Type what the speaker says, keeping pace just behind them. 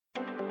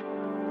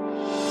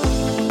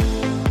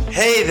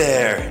Hey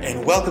there,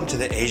 and welcome to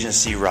the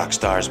Agency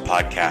Rockstars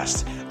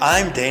podcast.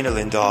 I'm Dana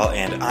Lindahl,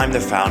 and I'm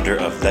the founder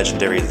of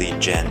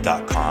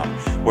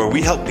LegendaryLeadGen.com, where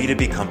we help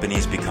B2B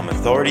companies become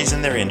authorities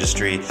in their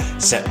industry,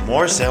 set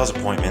more sales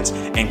appointments,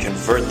 and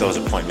convert those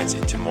appointments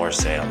into more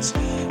sales.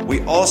 We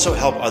also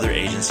help other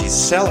agencies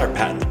sell our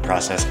patented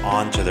process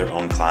on to their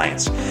own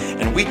clients.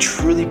 And we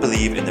truly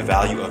believe in the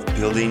value of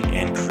building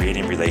and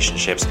creating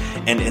relationships,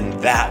 and in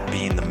that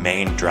being the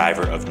main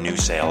driver of new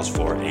sales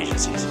for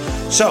agencies.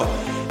 So,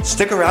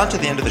 stick around to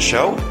the end of the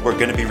show. We're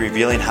going to be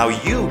revealing how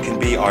you can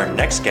be our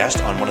next guest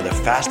on one of the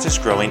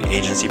fastest growing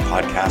agency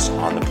podcasts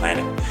on the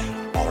planet.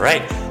 All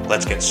right,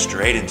 let's get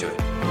straight into it.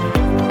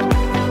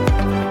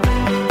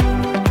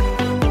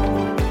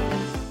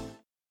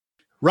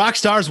 Rock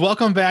stars,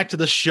 welcome back to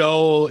the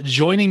show.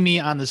 Joining me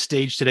on the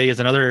stage today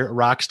is another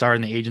rock star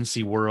in the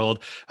agency world.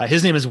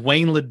 His name is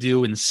Wayne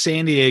Ledoux in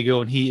San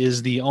Diego, and he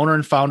is the owner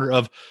and founder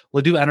of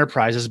Ledoux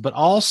Enterprises, but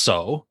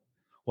also,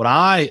 what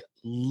I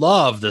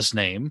love this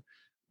name,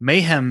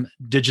 Mayhem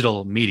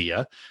Digital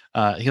Media.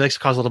 He likes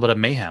to cause a little bit of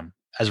mayhem,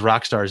 as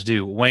rock stars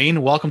do.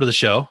 Wayne, welcome to the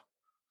show.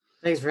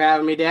 Thanks for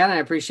having me, Dan. I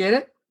appreciate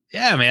it.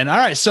 Yeah, man. All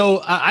right.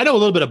 So I know a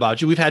little bit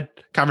about you. We've had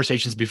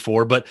conversations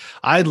before, but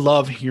I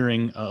love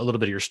hearing a little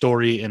bit of your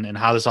story and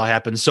how this all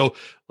happened. So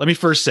let me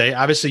first say,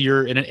 obviously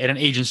you're in an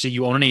agency,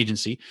 you own an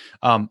agency.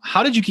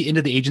 How did you get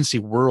into the agency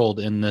world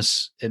in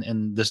this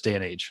day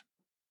and age?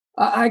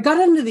 I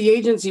got into the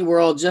agency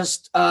world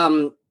just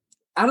out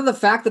of the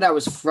fact that I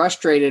was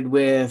frustrated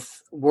with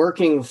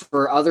working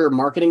for other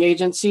marketing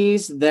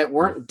agencies that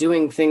weren't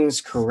doing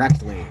things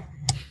correctly.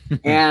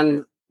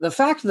 And the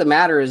fact of the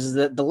matter is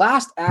that the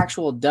last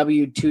actual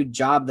W-2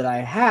 job that I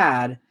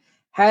had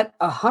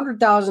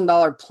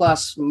 $100,000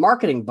 plus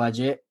marketing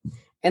budget,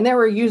 and they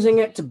were using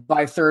it to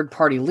buy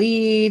third-party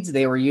leads.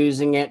 They were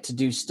using it to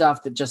do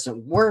stuff that just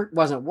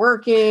wasn't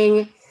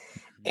working.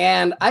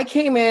 And I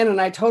came in and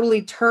I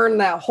totally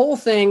turned that whole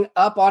thing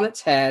up on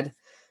its head.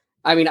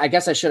 I mean, I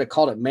guess I should have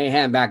called it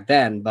Mayhem back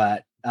then,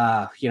 but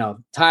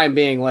time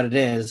being what it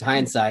is,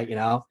 hindsight,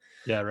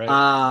 Yeah, right.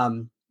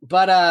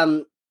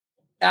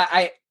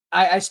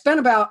 I spent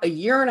about a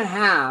year and a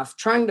half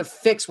trying to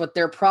fix what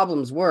their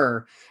problems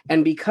were.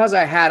 And because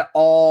I had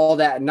all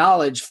that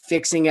knowledge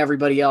fixing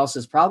everybody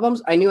else's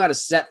problems, I knew how to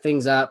set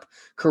things up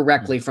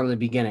correctly from the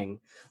beginning.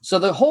 So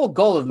the whole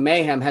goal of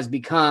Mayhem has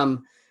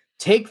become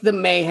take the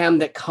mayhem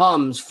that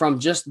comes from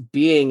just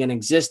being and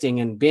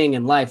existing and being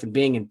in life and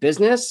being in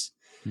business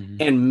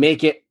and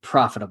make it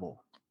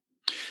profitable.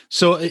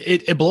 So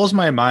it blows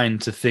my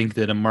mind to think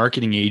that a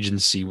marketing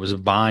agency was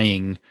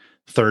buying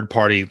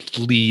third-party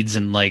leads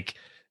and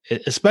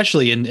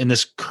especially in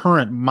this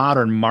current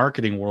modern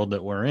marketing world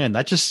that we're in,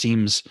 that just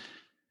seems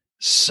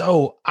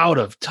so out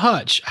of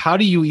touch. How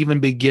do you even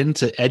begin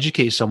to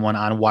educate someone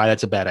on why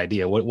that's a bad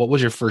idea? What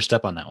was your first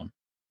step on that one?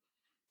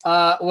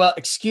 Well,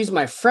 excuse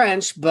my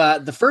French,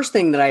 but the first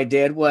thing that I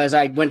did was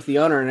I went to the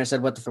owner and I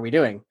said, "What the fuck are we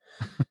doing?"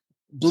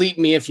 Bleep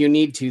me if you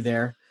need to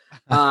there.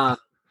 But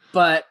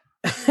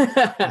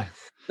the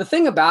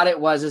thing about it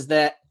is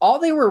that all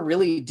they were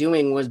really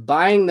doing was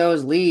buying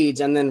those leads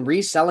and then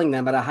reselling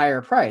them at a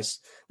higher price.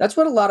 That's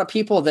what a lot of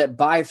people that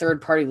buy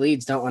third-party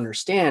leads don't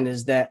understand,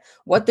 is that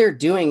what they're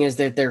doing is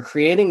that they're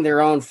creating their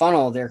own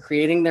funnel. They're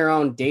creating their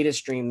own data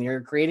stream.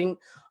 They're creating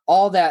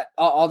all that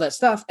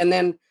stuff and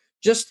then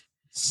just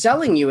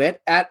selling you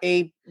it at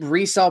a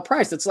resale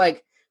price. It's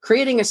like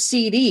creating a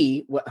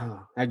CD.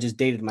 I just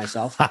dated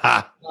myself.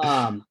 That's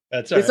all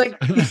it's right. like,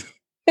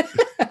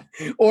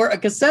 or a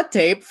cassette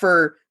tape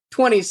for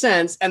 20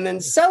 cents and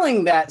then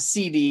selling that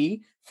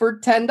CD for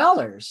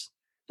 $10.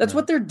 That's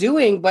what they're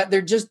doing, but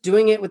they're just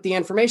doing it with the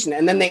information.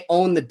 And then they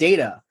own the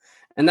data.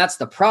 And that's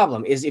the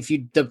problem, is if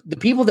the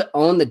people that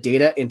own the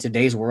data in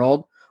today's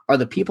world are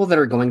the people that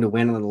are going to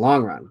win in the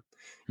long run.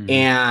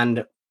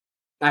 And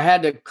I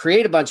had to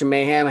create a bunch of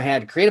mayhem. I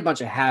had to create a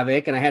bunch of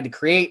havoc, and I had to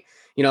create,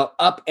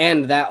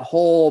 upend that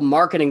whole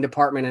marketing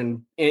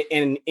department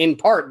and in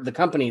part the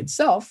company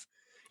itself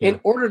in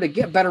order to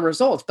get better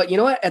results. But you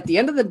know what? At the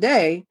end of the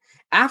day,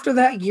 after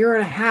that year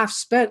and a half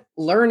spent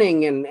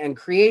learning and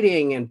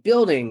creating and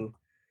building,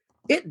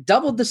 it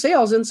doubled the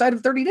sales inside of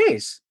 30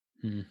 days.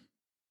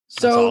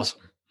 So awesome.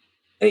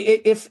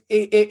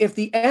 if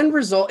the end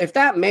result, if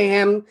that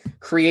mayhem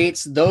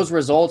creates those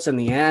results in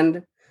the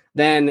end,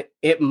 then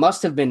it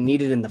must have been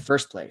needed in the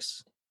first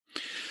place.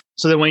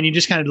 So then when you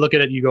just kind of look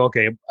at it, you go,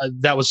 okay,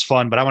 that was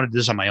fun, but I want to do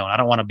this on my own. I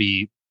don't want to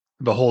be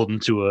beholden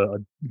to a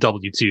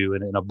W-2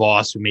 and a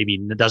boss who maybe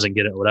doesn't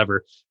get it or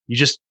whatever. You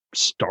just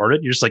start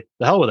it. You're just like,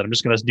 the hell with it. I'm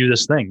just going to do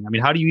this thing. I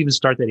mean, how do you even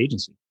start that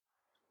agency?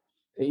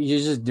 You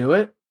just do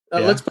it.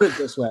 Let's put it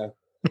this way.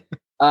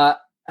 I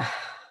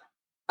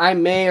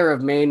may or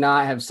may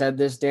not have said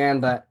this, Dan,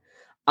 but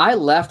I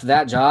left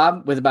that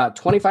job with about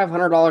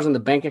 $2,500 in the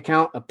bank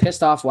account, a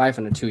pissed off wife,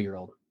 and a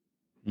 2-year-old.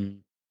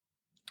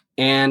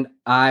 And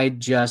I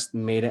just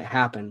made it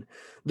happen.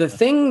 The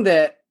thing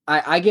that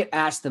I get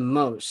asked the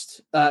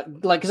most,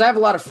 because I have a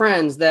lot of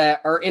friends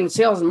that are in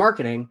sales and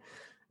marketing,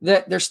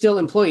 that they're still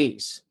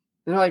employees.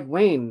 they're like,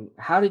 Wayne,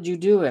 how did you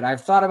do it?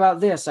 I've thought about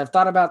this. I've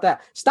thought about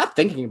that. Stop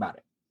thinking about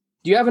it.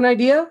 Do you have an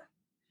idea?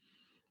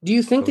 Do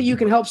you think that you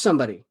can help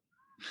somebody?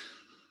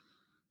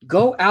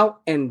 Go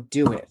out and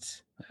do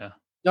it. Yeah.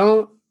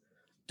 Don't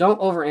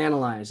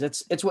overanalyze.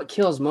 It's what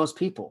kills most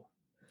people.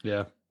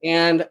 Yeah.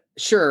 And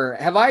sure,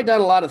 have I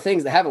done a lot of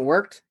things that haven't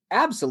worked?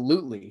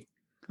 Absolutely.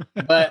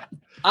 But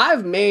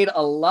I've made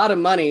a lot of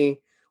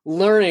money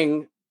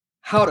learning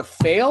how to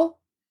fail.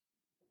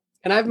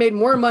 And I've made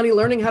more money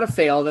learning how to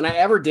fail than I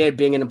ever did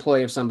being an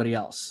employee of somebody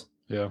else.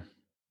 Yeah.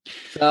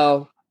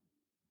 So,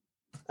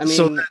 I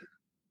mean,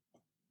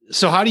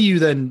 so how do you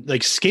then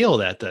like scale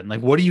that then?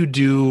 Like, what do you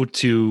do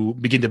to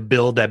begin to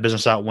build that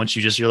business out once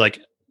you're like,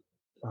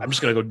 I'm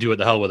just going to go do it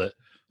the hell with it.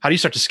 How do you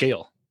start to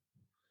scale?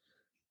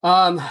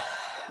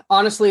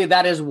 Honestly,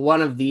 that is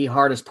one of the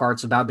hardest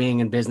parts about being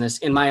in business,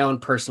 in my own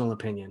personal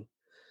opinion.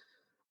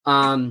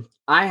 I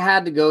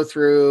had to go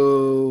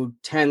through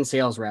 10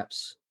 sales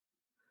reps.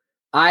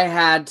 I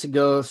had to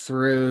go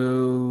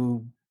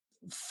through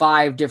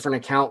 5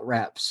 different account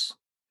reps.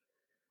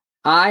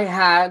 I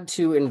had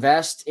to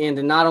invest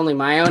into not only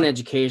my own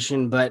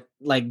education, but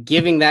like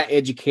giving that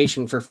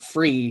education for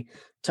free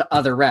to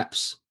other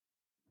reps.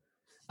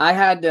 I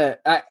had to,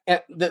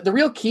 the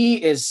real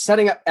key is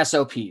setting up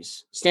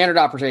SOPs, standard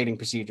operating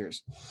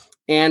procedures.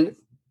 And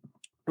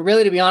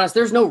really, to be honest,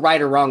 there's no right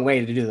or wrong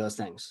way to do those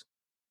things.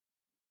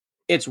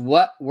 It's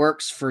what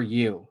works for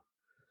you.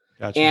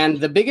 Gotcha. And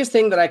the biggest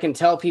thing that I can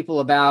tell people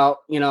about,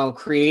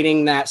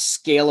 creating that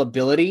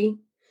scalability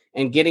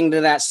and getting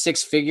to that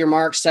 6-figure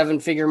mark,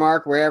 7-figure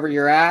mark, wherever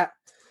you're at,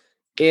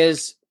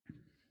 is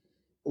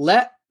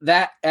let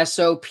that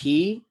SOP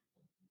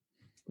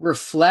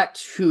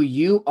reflect who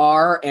you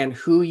are and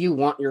who you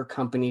want your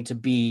company to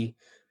be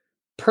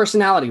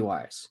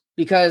personality-wise.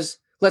 Because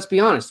let's be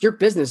honest, your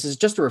business is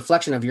just a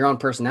reflection of your own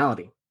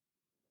personality.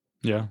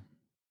 Yeah.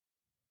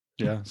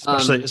 Yeah.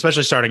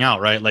 Especially starting out,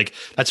 right? Like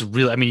that's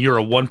really, I mean, you're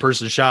a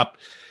one-person shop,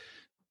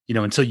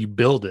 until you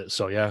build it.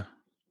 So yeah.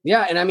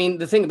 Yeah. And I mean,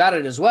 the thing about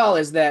it as well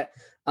is that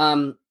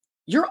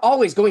you're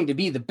always going to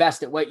be the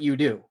best at what you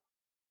do.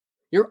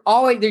 You're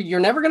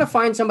never going to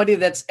find somebody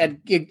that's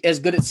as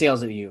good at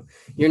sales as you.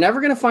 You're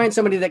never going to find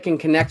somebody that can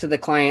connect to the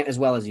client as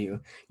well as you.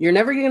 You're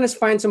never going to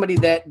find somebody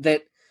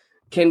that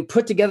can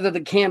put together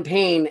the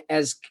campaign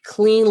as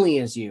cleanly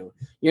as you.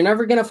 You're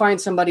never going to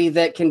find somebody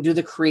that can do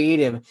the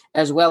creative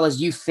as well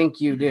as you think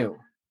you do.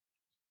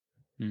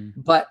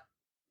 But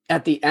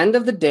at the end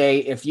of the day,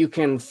 if you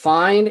can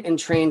find and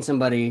train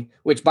somebody,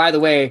 which by the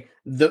way,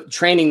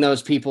 training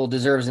those people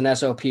deserves an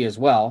SOP as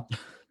well.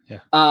 Yeah.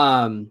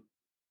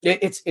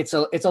 It's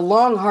a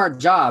long, hard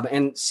job,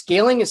 and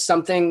scaling is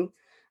something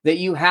that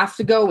you have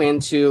to go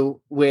into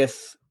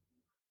with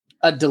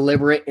a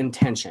deliberate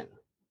intention.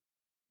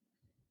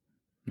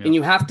 Yep. And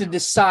you have to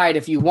decide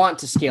if you want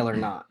to scale or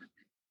not.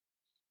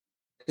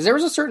 Because there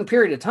was a certain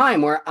period of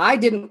time where I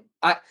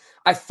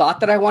thought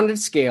that I wanted to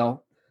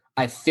scale.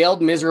 I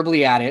failed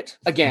miserably at it.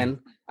 Again,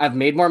 I've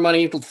made more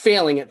money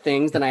failing at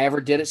things than I ever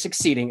did at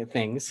succeeding at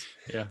things.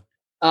 Yeah.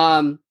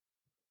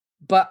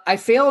 But I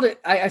failed at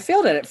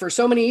it for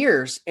so many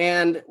years.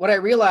 And what I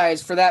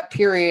realized for that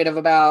period of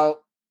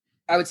about,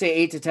 I would say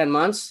 8 to 10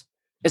 months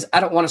is I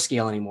don't want to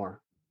scale anymore.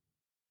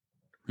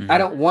 I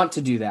don't want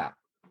to do that.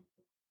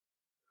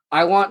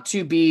 I want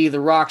to be the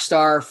rock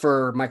star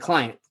for my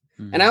client.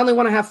 And I only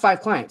want to have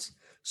 5 clients.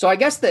 So I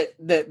guess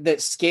that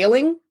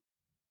scaling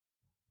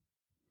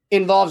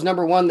involves,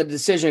 number one, the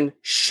decision,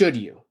 should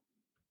you?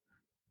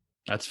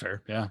 That's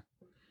fair. Yeah.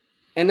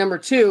 And number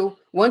 2,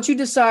 once you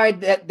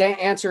decide that the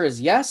answer is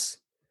yes,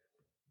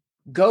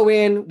 go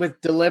in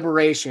with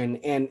deliberation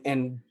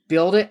and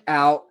build it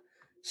out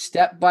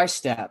step by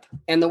step.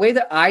 And the way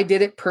that I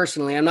did it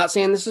personally, I'm not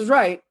saying this is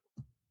right,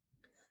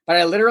 but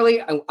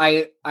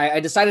I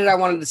decided I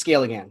wanted to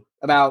scale again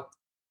about,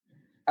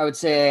 I would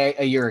say,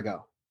 a year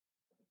ago.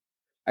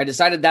 I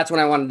decided that's when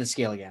I wanted to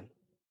scale again.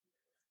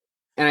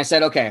 And I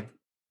said, okay,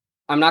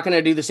 I'm not going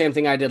to do the same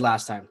thing I did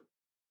last time.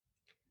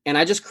 And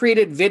I just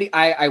created video.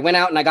 I went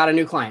out and I got a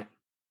new client.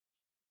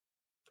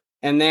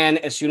 And then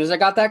as soon as I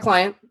got that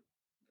client,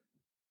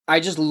 I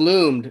just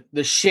loomed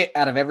the shit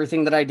out of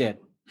everything that I did.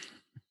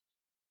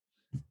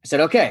 I said,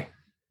 okay,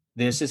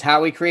 this is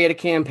how we create a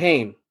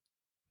campaign.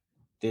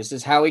 This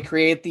is how we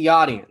create the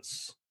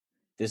audience.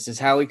 This is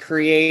how we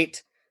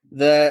create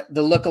the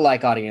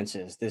lookalike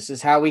audiences. This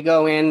is how we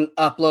go in,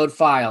 upload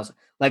files.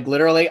 Like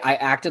literally, I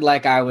acted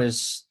like I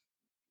was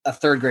a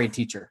 3rd grade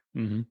teacher.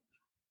 Mm-hmm.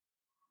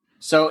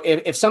 So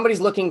if somebody's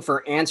looking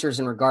for answers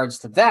in regards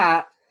to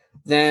that,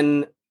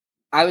 then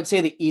I would say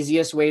the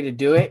easiest way to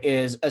do it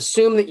is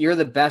assume that you're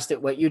the best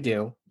at what you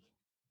do,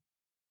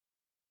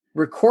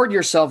 record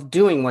yourself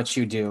doing what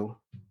you do,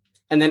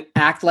 and then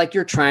act like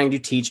you're trying to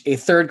teach a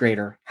 3rd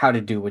grader how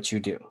to do what you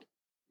do.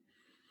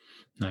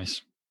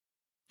 Nice.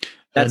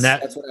 That's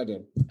what I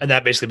did. And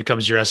that basically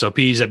becomes your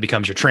SOPs. That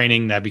becomes your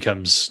training. That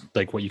becomes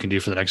like what you can do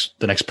for the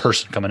next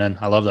person coming in.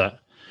 I love that.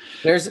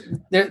 There's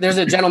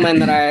a gentleman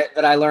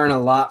that I learn a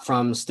lot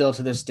from still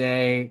to this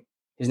day.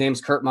 His name's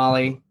Kurt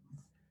Moyle.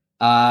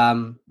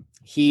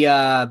 He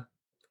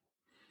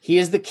He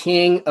is the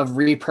king of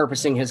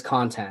repurposing his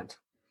content.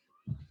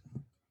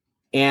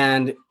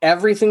 And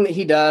everything that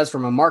he does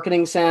from a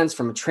marketing sense,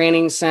 from a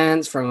training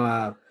sense,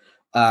 from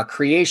a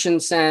creation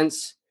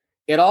sense,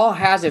 it all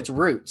has its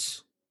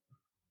roots.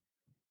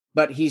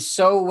 But he's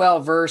so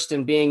well versed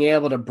in being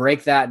able to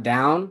break that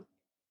down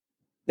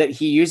that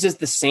he uses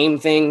the same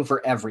thing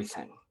for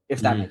everything,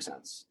 if that makes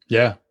sense.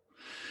 Yeah.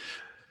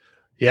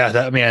 Yeah.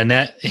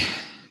 That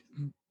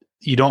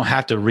you don't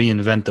have to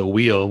reinvent the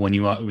wheel when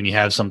you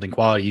have something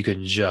quality. You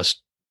can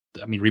just,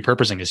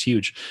 repurposing is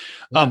huge.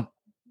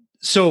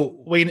 So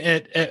Wayne,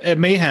 at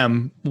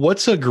Mayhem,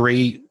 what's a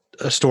great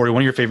story,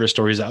 one of your favorite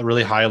stories that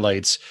really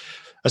highlights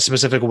a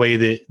specific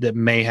way that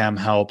Mayhem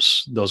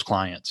helps those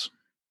clients?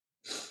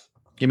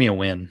 Give me a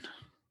win.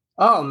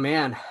 Oh,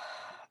 man.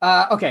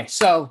 Okay,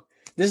 so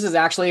this is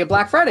actually a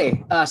Black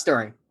Friday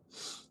story.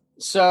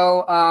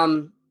 So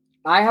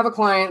I have a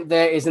client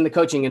that is in the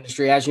coaching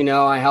industry. As you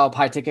know, I help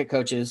high-ticket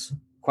coaches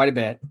quite a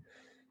bit.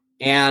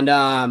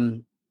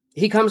 And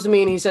he comes to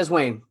me and he says,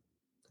 Wayne,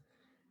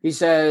 he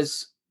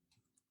says,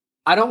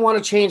 I don't want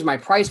to change my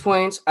price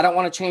points. I don't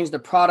want to change the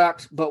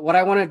product. But what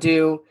I want to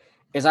do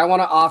is I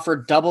want to offer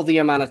double the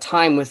amount of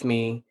time with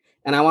me.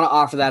 And I want to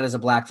offer that as a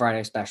Black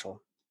Friday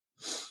special.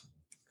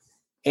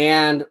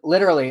 And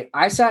literally,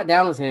 I sat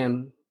down with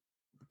him,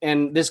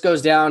 and this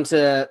goes down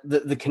to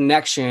the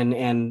connection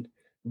and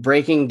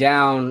breaking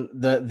down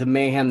the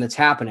mayhem that's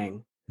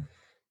happening.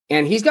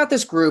 And he's got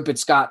this group.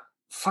 It's got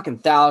fucking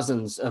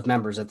thousands of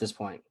members at this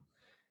point.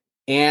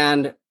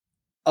 And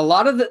a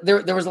lot of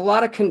there was a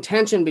lot of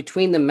contention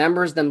between the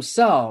members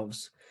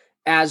themselves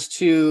as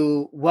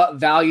to what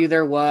value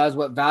there was,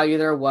 what value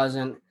there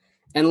wasn't.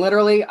 And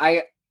literally,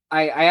 I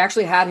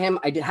actually had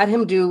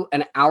him do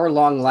an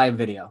hour-long live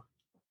video.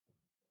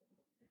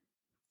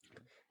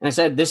 And I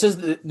said, this is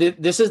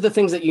the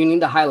things that you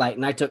need to highlight.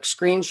 And I took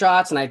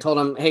screenshots and I told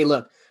him, hey,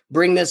 look,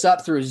 bring this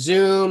up through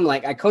Zoom.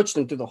 Like, I coached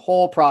him through the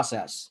whole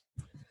process.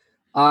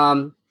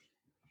 And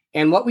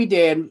what we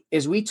did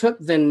is we took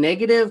the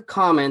negative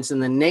comments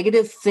and the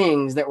negative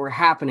things that were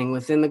happening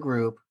within the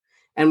group,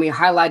 and we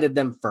highlighted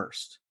them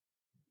first.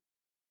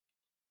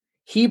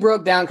 He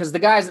broke down, because the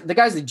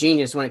guy's a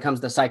genius when it comes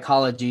to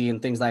psychology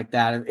and things like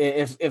that.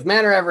 If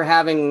men are ever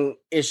having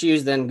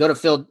issues, then go to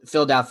Phil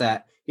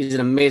Douthat. He's an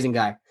amazing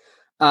guy.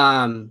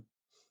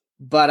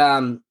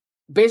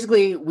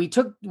 Basically we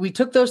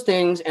took those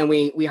things and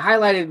we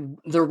highlighted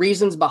the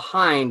reasons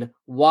behind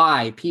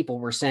why people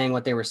were saying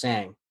what they were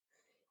saying.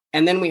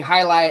 And then we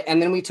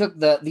took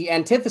the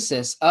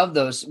antithesis of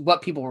those,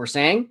 what people were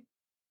saying,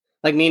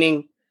 like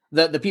meaning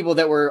the people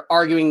that were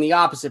arguing the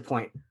opposite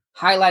point,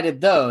 highlighted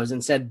those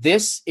and said,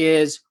 this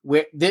is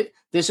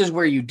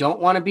where you don't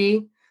want to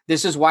be.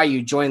 This is why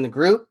you join the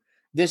group.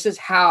 This is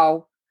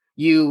how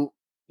you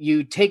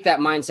take that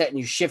mindset and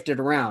you shift it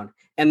around.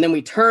 And then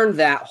we turned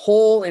that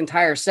whole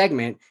entire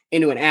segment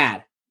into an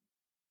ad.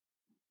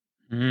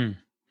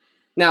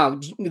 Now,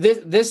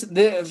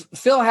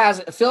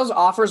 Phil's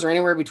offers are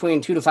anywhere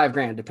between $2,000 to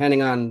 $5,000,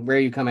 depending on where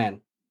you come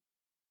in.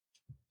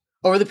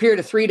 Over the period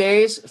of 3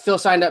 days, Phil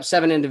signed up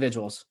 7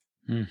 individuals.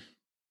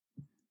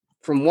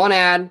 From one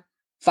ad,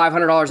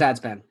 $500 ad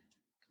spend.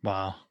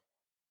 Wow.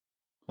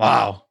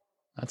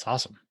 That's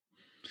awesome.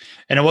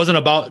 And it wasn't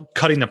about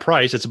cutting the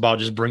price. It's about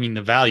just bringing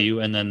the value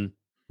and then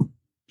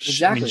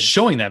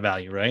showing that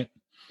value, right?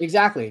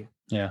 Exactly.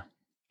 Yeah.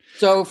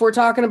 So if we're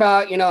talking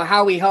about,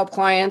 how we help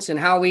clients and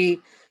how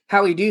we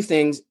do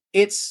things,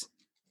 it's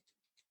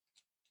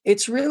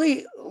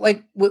really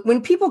like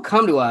when people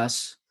come to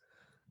us,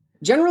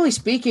 generally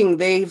speaking,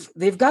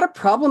 they've got a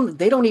problem that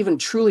they don't even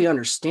truly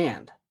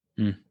understand.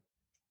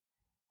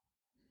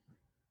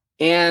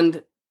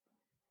 And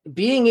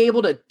being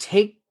able to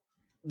take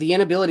the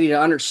inability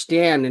to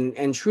understand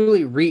and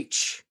truly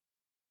reach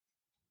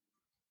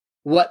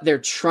what they're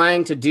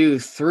trying to do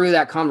through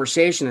that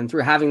conversation and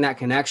through having that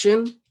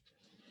connection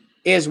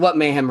is what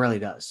Mayhem really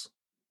does.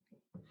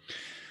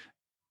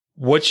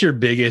 What's your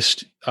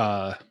biggest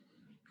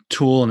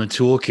tool in the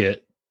toolkit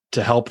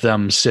to help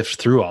them sift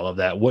through all of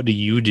that? What do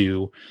you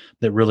do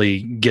that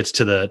really gets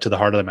to the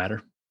heart of the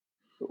matter?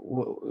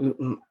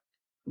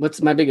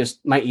 What's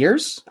my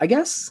ears, I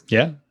guess?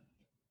 Yeah.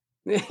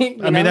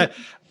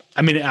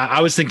 I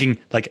was thinking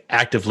like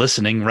active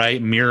listening, right?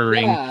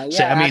 Mirroring.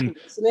 Active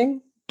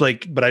listening.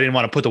 But I didn't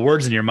want to put the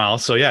words in your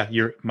mouth. So yeah,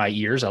 my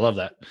ears. I love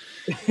that.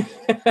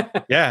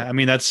 Yeah. I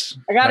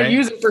got to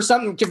use it for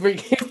something,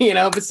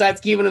 besides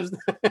keeping them.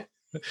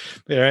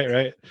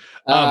 Right.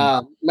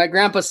 My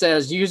grandpa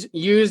says, use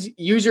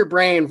your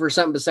brain for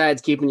something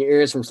besides keeping your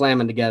ears from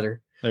slamming together.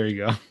 There you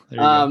go.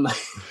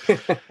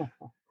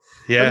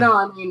 Yeah. But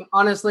no,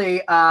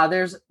 honestly,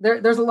 there's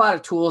a lot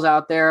of tools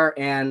out there.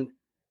 And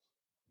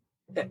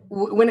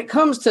when it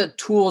comes to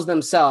tools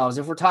themselves,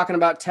 if we're talking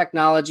about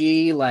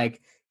technology,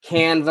 like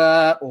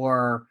Canva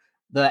or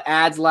the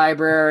ads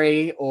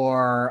library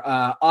or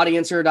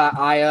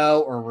Audiencer.io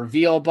or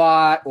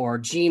RevealBot or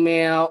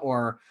Gmail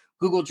or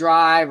Google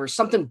Drive or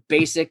something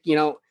basic,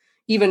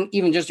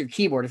 even just your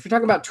keyboard. If you're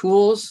talking about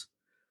tools,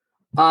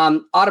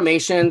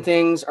 Automation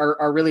things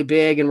are really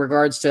big in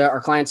regards to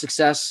our client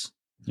success.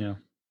 Yeah.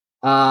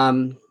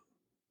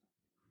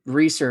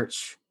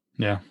 Research.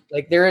 Yeah.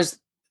 Like there is,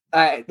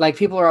 like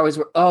people are always,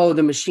 oh,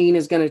 the machine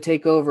is going to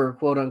take over,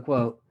 quote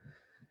unquote.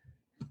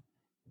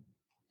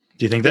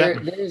 Do you think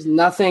that? There is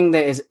nothing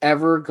that is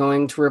ever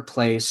going to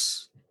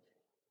replace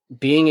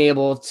being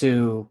able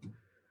to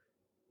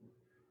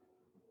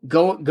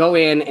go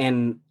in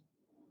and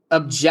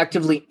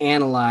objectively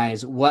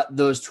analyze what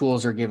those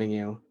tools are giving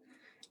you.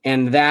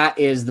 And that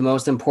is the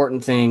most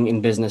important thing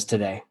in business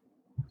today.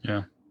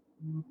 Yeah.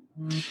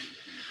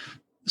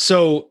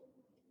 So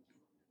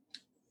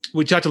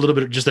we talked a little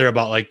bit just there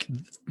about like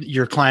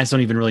your clients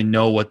don't even really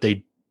know what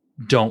they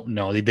don't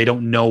know. They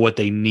don't know what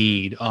they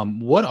need.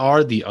 What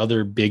are the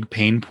other big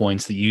pain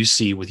points that you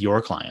see with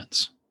your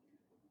clients?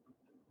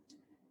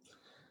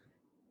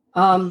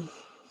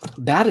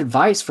 Bad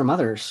advice from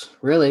others,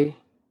 really.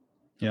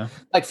 Yeah.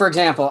 Like for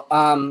example,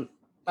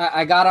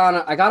 I got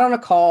on a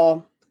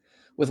call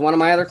with one of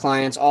my other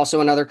clients, also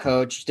another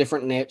coach,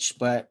 different niche,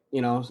 but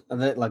you know,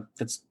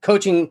 that's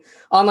coaching.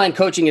 Online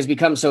coaching has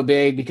become so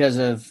big because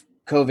of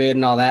COVID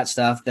and all that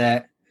stuff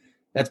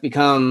that's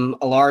become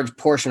a large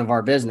portion of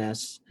our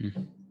business.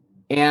 Mm-hmm.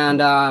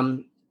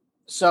 And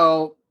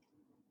so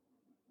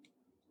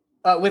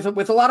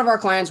with a lot of our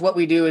clients, what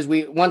we do is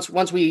we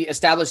once we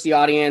establish the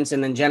audience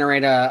and then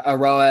generate a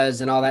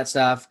ROAS and all that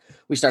stuff,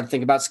 we start to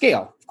think about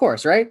scale, of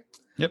course, right?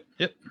 Yep.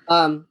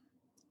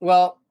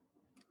 Well,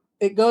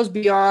 it goes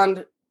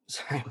beyond.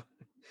 Sorry,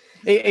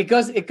 it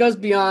goes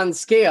beyond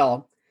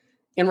scale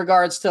in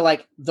regards to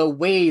like the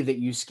way that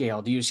you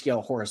scale. Do you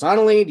scale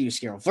horizontally? Do you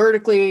scale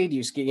vertically? Do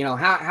you scale? You know,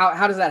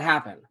 how does that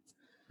happen?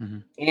 Mm-hmm.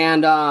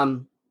 And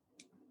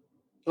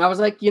I was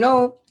like, you've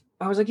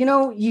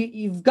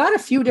got a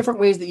few different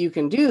ways that you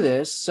can do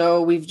this.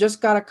 So we've just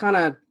got to kind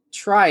of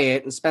try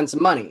it and spend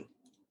some money.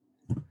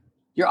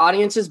 Your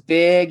audience is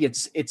big.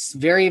 It's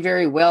very,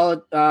 very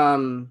well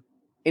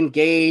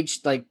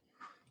engaged. Like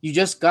you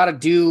just got to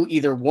do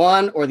either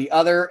one or the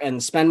other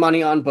and spend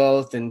money on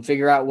both and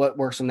figure out what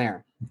works from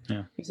there.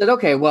 Yeah. He said,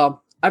 okay,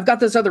 well, I've got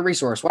this other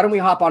resource. Why don't we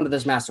hop onto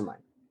this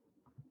mastermind?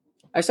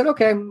 I said,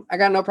 okay, I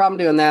got no problem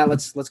doing that.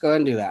 Let's go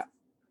ahead and do that.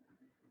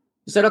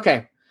 He said,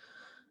 okay.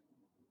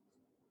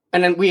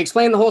 And then we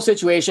explained the whole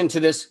situation to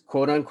this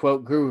quote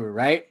unquote guru,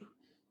 right?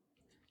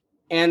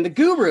 And the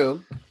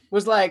guru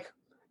was like,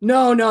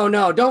 no,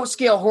 don't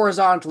scale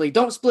horizontally.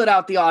 Don't split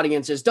out the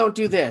audiences. Don't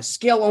do this.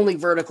 Scale only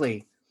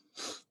vertically.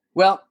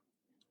 Well,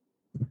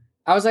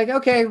 I was like,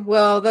 okay,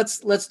 well,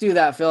 let's do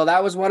that, Phil.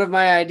 That was one of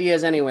my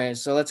ideas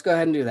anyways. So let's go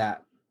ahead and do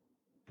that.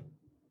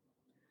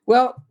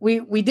 Well,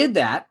 we did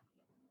that.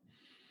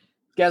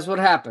 Guess what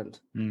happened?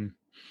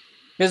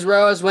 His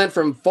ROAS went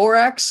from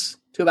 4x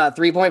to about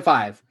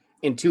 3.5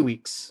 in 2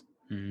 weeks.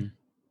 And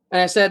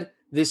I said,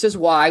 this is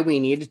why we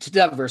needed to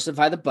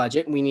diversify the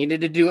budget. We needed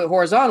to do it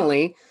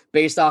horizontally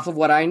based off of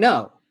what I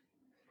know.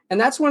 And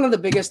that's one of the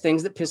biggest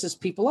things that pisses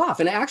people off.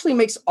 And it actually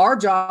makes our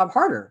job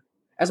harder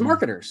as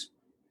marketers.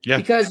 Yeah.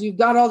 Because you've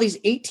got all these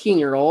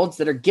 18-year-olds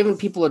that are giving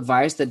people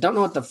advice that don't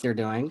know what the f they're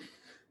doing,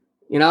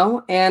 you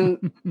know,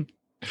 and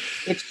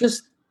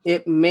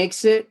it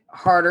makes it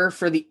harder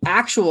for the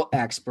actual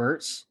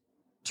experts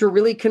to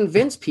really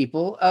convince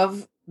people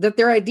that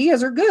their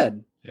ideas are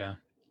good. Yeah.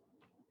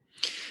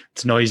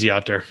 It's noisy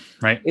out there,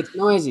 right? It's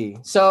noisy.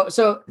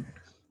 So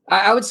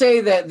I would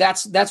say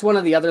that's one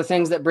of the other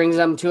things that brings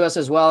them to us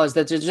as well, is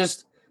that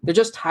they're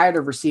just tired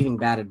of receiving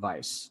bad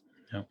advice.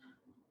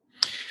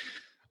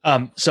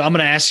 So I'm going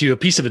to ask you a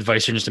piece of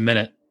advice here in just a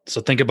minute.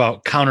 So think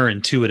about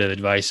counterintuitive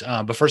advice.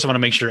 But first I want to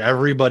make sure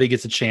everybody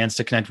gets a chance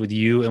to connect with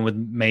you and with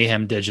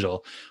Mayhem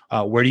Digital.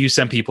 Where do you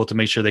send people to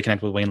make sure they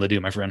connect with Wayne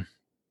Ledoux, my friend?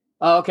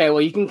 Okay.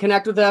 Well, you can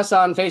connect with us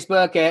on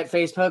Facebook at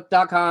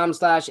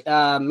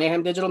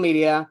facebook.com/Mayhem Digital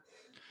Media,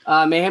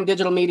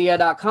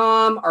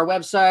 mayhemdigitalmedia.com. Our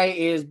website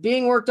is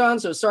being worked on.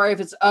 So sorry if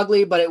it's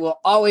ugly, but it will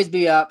always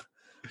be up.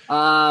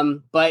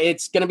 But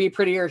it's going to be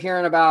prettier here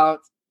in about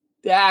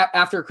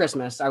after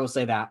Christmas. I will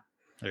say that.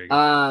 There you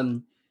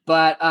go.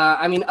 But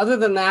I mean, other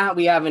than that,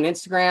 we have an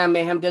Instagram,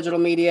 Mayhem Digital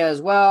Media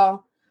as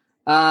well.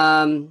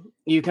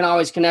 You can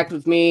always connect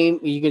with me.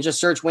 You can just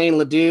search Wayne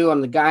Ledoux.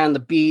 I'm the guy on the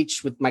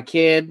beach with my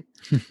kid,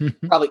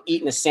 probably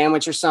eating a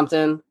sandwich or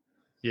something.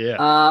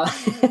 Yeah.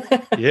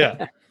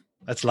 Yeah.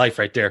 That's life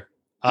right there.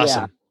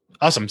 Awesome. Yeah.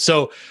 Awesome.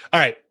 So, all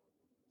right.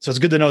 So it's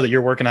good to know that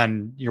you're working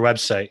on your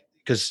website,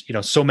 because, you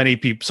know, so many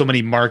people, so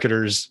many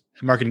marketers,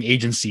 marketing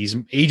agencies,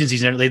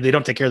 they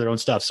don't take care of their own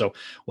stuff. So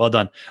well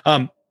done.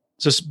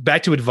 So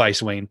back to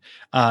advice, Wayne.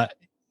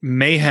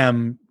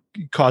 Mayhem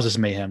causes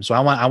mayhem. So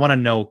I want to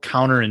know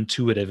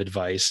counterintuitive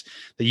advice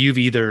that you've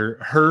either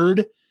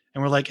heard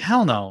and we're like,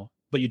 hell no,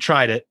 but you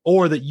tried it,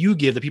 or that you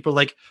give that people are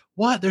like,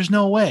 what? There's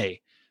no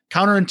way.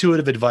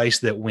 Counterintuitive advice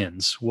that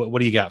wins. What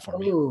do you got for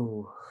me?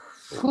 Ooh.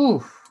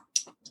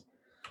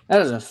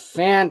 That is a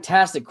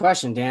fantastic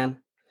question, Dan.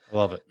 I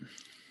love it.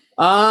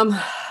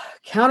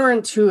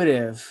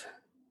 Counterintuitive.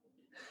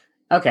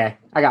 Okay,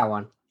 I got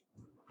one.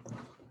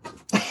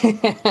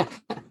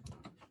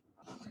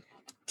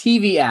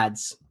 TV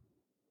ads.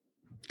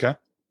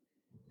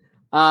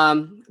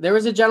 There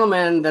was a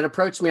gentleman that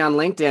approached me on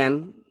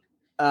LinkedIn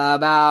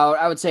about,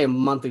 I would say, a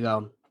month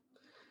ago,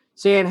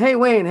 saying, "Hey,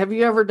 Wayne, have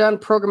you ever done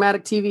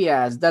programmatic TV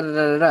ads? Da, da,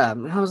 da, da, da."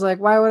 And I was like,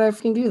 why would I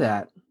freaking do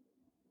that?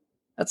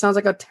 That sounds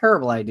like a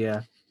terrible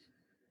idea.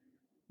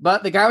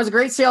 But the guy was a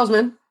great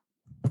salesman.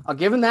 I'll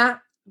give him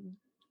that.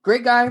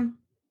 Great guy.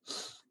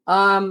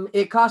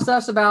 It cost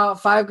us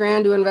about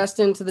 $5,000 to invest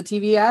into the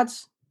TV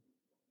ads.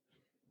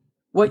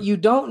 What you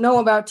don't know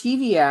about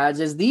TV ads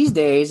is these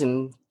days,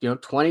 and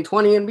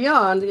 2020 and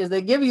beyond, is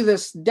they give you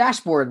this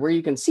dashboard where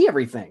you can see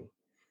everything.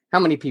 How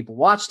many people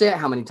watched it,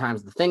 how many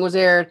times the thing was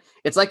aired.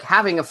 It's like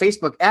having a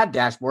Facebook ad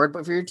dashboard,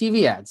 but for your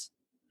TV ads.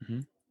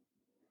 Mm-hmm.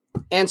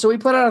 And so we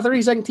put out a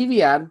 30-second TV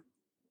ad,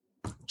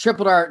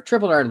 tripled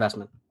our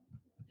investment.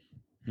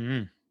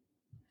 Mm.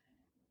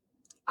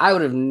 I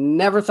would have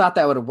never thought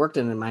that would have worked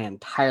in my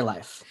entire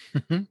life.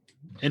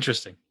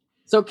 Interesting.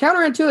 So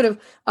counterintuitive.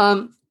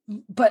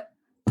 But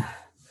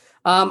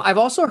I've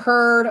also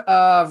heard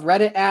of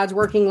Reddit ads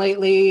working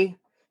lately.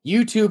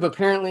 YouTube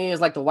apparently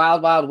is like the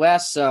wild, wild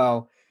west.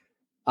 So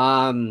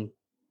on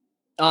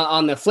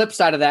the flip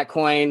side of that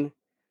coin,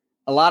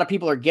 a lot of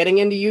people are getting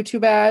into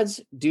YouTube ads.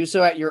 Do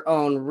so at your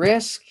own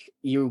risk.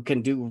 You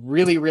can do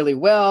really, really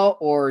well,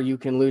 or you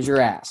can lose your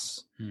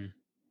ass.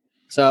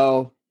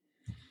 So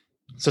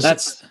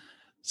that's...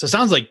 So it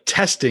sounds like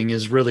testing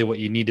is really what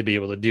you need to be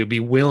able to do. Be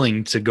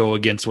willing to go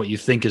against what you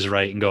think is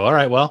right and go, all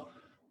right, well,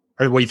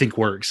 or what you think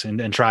works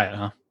and try it,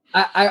 huh?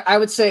 I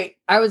would say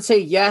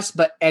yes,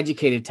 but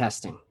educated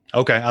testing.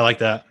 Okay. I like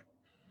that.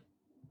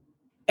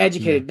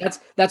 Educated. Yeah.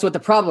 That's what the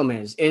problem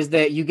is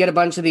that you get a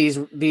bunch of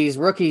these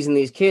rookies and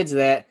these kids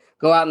that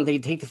go out and they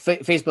take the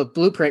Facebook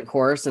Blueprint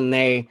course and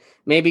they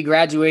maybe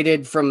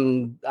graduated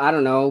from, I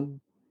don't know,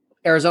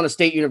 Arizona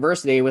State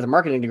University with a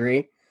marketing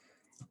degree,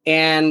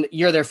 and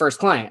you're their first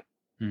client.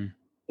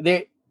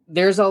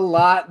 There's a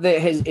lot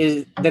that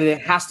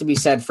it has to be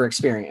said for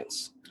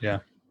experience. Yeah.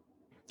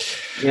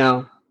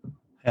 Yeah.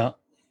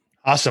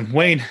 Awesome.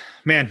 Wayne,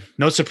 man,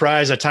 no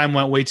surprise. That time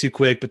went way too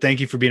quick, but thank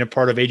you for being a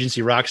part of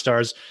Agency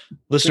Rockstars.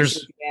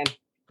 Listeners,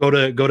 go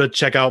to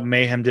check out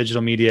Mayhem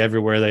Digital Media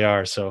everywhere they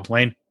are. So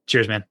Wayne,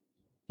 cheers, man.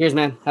 Cheers,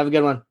 man. Have a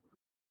good one.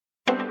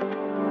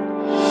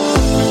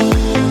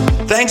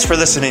 Thanks for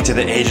listening to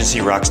the Agency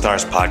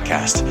Rockstars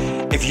podcast.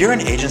 If you're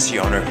an agency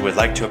owner who would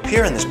like to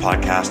appear in this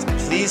podcast,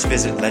 please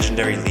visit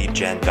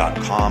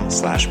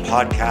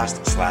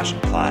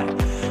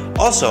legendaryleadgen.com/podcast/apply.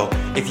 Also,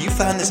 if you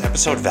found this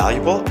episode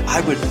valuable,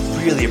 I would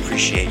really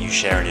appreciate you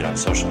sharing it on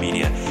social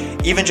media.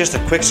 Even just a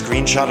quick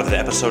screenshot of the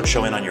episode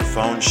showing on your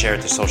phone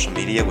shared to social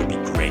media would be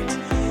great.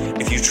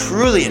 If you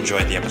truly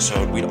enjoyed the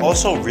episode, we'd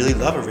also really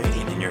love a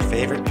rating in your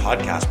favorite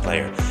podcast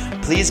player.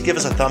 Please give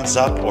us a thumbs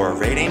up or a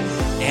rating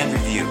and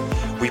review.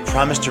 We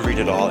promise to read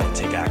it all and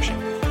take action.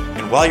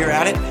 And while you're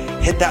at it,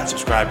 hit that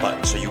subscribe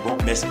button so you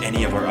won't miss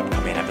any of our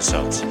upcoming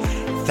episodes.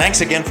 Thanks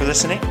again for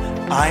listening.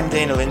 I'm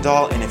Dana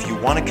Lindahl, and if you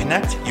want to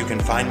connect, you can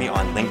find me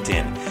on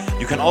LinkedIn.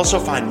 You can also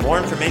find more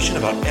information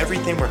about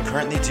everything we're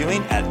currently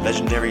doing at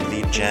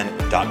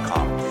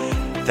legendaryleadgen.com.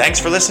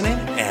 Thanks for listening,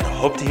 and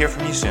hope to hear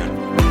from you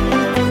soon.